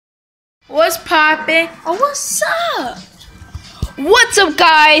What's poppin'? Oh, what's up? What's up,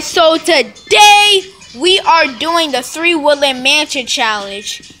 guys? So today we are doing the 3 Woodland Mansion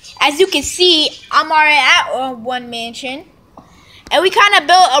challenge. As you can see, I'm already at one mansion, and we kind of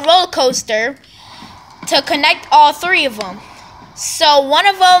built a roller coaster to connect all 3 of them. So one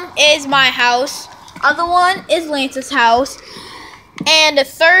of them is my house, other one is Lance's house, and the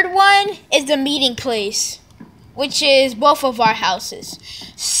third one is the meeting place, which is both of our houses.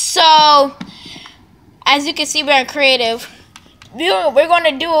 So, as you can see, we're creative. We're going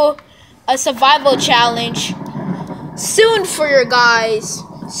to do a survival challenge soon for you guys.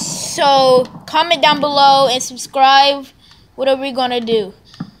 So, comment down below and subscribe. What are we going to do?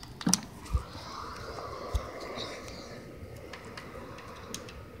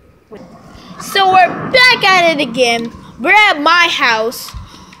 So, we're back at it again. We're at my house.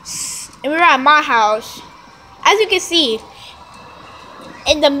 As you can see,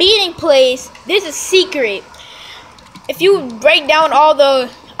 in the meeting place, there's a secret. If you break down all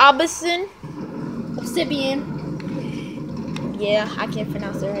the obsidian, yeah, I can't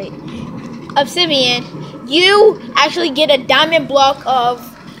pronounce it right. Obsidian, you actually get a diamond block of,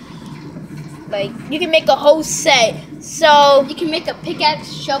 like, you can make a whole set. So You can make a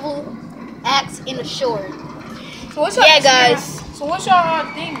pickaxe, shovel, axe, and a sword. So what's yeah, guys. So what's your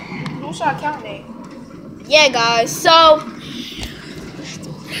thing? What's your account name? Yeah, guys. So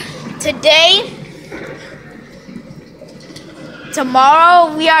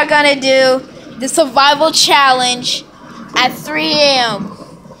tomorrow we are gonna do the survival challenge at 3 a.m.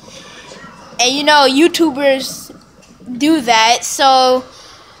 And you know, YouTubers do that, so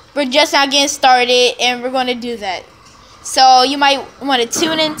we're just now getting started, and we're gonna do that. So you might want to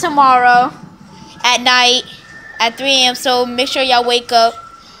tune in tomorrow at night at 3 a.m. So make sure y'all wake up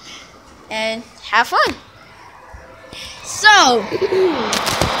and have fun. So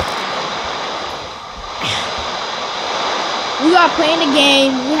we are playing the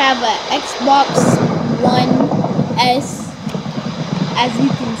game. We have an Xbox One S. As you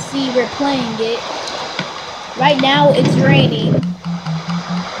can see, we're playing it. Right now, it's raining,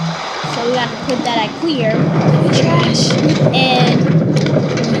 so we got to put that at clear. Trash. And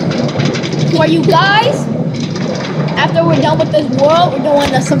for you guys, after we're done with this world, we're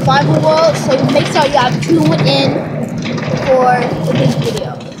doing the survival world. So make sure y'all tune in for this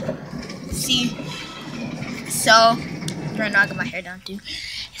video. See, so I'm trying to get my hair down too.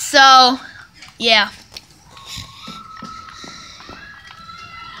 So yeah,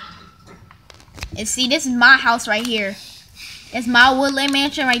 and see, this is my house right here. It's my Woodland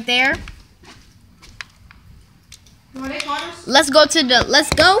mansion right there. Let's go to the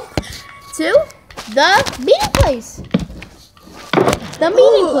meeting place. The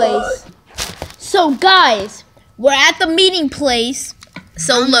meeting place. So guys, we're at the meeting place.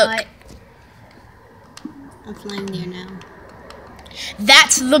 So look. I'm flying there now.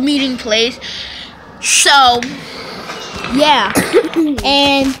 That's the meeting place. So yeah.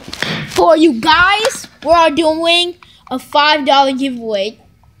 And for you guys, we're doing a $5 giveaway.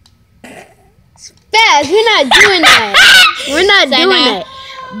 Spaz, we're not doing that. We're not doing that.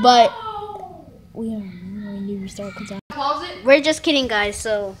 But we need to restart because We're just kidding, guys.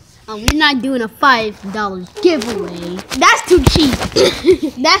 So we're not doing a $5 giveaway. that's too cheap.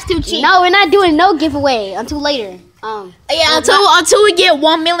 That's too cheap. No, we're not doing no giveaway until later. Yeah, until we get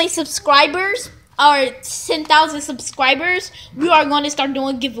 1 million subscribers or 10,000 subscribers, we are going to start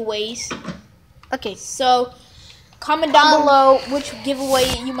doing giveaways. Okay. So comment down below which giveaway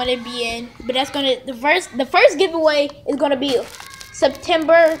you want to be in. But that's gonna the first giveaway is gonna be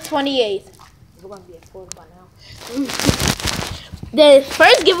September 28th. We're gonna be at 4 by now. The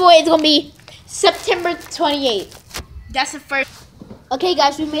first giveaway is gonna be September 28th. That's the first. Okay,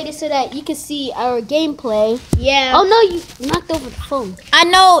 guys, we made it so that you can see our gameplay. Yeah. Oh no, you knocked over the phone. I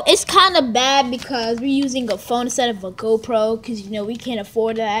know it's kind of bad because we're using a phone instead of a GoPro because, you know, we can't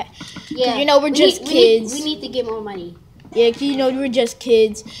afford that. Yeah. You know, we're just kids. We need to get more money. Yeah, 'cause, you know, we're just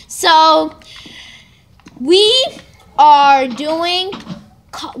kids. So we are doing.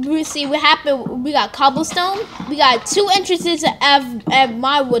 We see what happened. We got cobblestone. We got 2 entrances at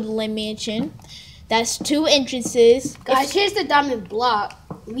my Woodland mansion. That's 2 entrances. Guys, here's the diamond block.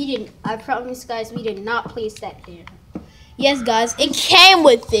 I promise, guys, we did not place that there. Yes, guys, it came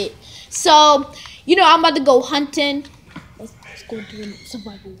with it. So, you know, I'm about to go hunting. Let's go do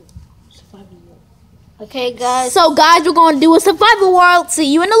survival world. Okay, guys. So, guys, we're going to do a survival world. See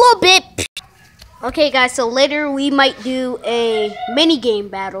you in a little bit. Okay, guys, so later we might do a mini game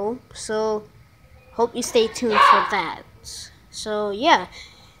battle. So, hope you stay tuned for that. So, yeah.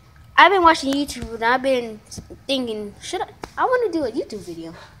 I've been watching YouTube and I've been thinking, I want to do a YouTube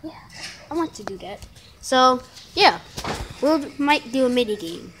video. Yeah. I want to do that. So yeah, we might do a mini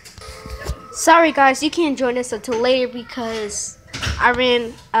game. Sorry guys, you can't join us until later because I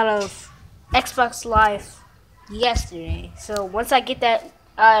ran out of Xbox Live yesterday. So once I get that,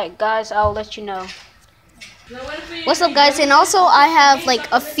 guys, I'll let you know. What's up, guys? And also, I have like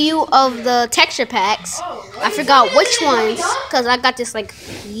a few of the texture packs. I forgot which ones because I got this like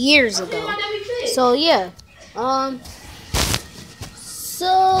years ago. So yeah,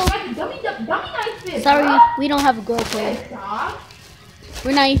 so sorry, we don't have a girlfriend.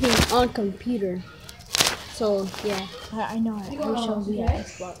 We're not even on computer. So yeah, I know. I wish I was at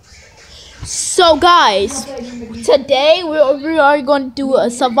Xbox. So guys, today we are going to do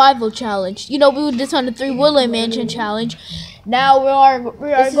a survival challenge. You know, we did this on the 3 Woodland Mansion challenge. Now we are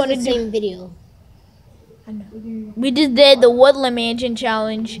going to do the same video. We just did the Woodland Mansion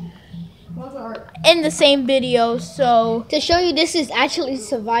challenge in the same video. So To show you this is actually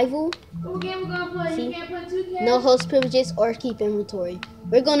survival. See? No host privileges or keep inventory.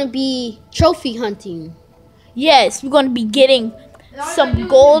 We're gonna be trophy hunting. yes, we're going to be getting some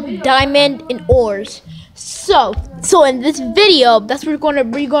gold, diamond, and ores. So in this video, that's what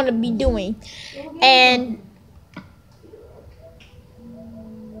we're gonna be doing, and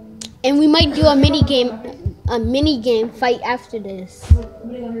we might do a mini game fight after this.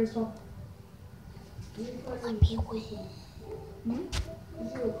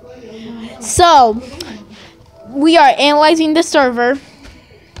 so we are analyzing the server.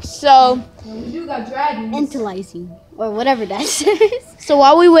 So Entalizing or whatever that says. so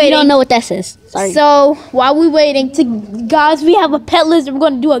while we We waiting, don't know what that says. Sorry. So while we waiting guys, we have a pet lizard. We're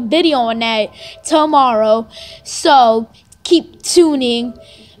gonna do a video on that tomorrow. So keep tuning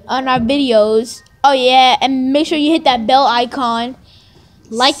on our videos. Oh yeah, and make sure you hit that bell icon.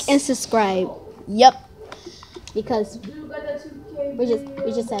 Like and subscribe Yep. because we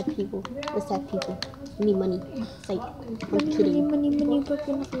just have people. Let's have people. We need money. It's like, I'm kidding.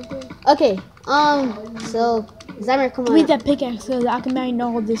 Okay. So Zymer, come on. Give me that pickaxe because I can mine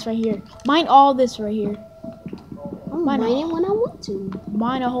all this right here. Mine all this right here. I'll mine it when I want to.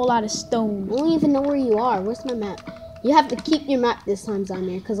 Mine a whole lot of stone. I don't even know where you are. Where's my map? You have to keep your map this time,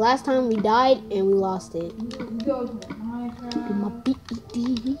 Zymer, because last time we died and we lost it.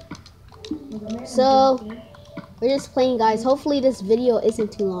 So we're just playing, guys. Hopefully this video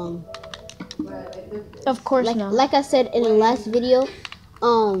isn't too long. Of course not. Like I said in the last video,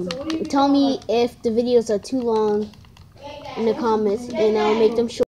 tell me if the videos are too long in the comments and I'll make them short.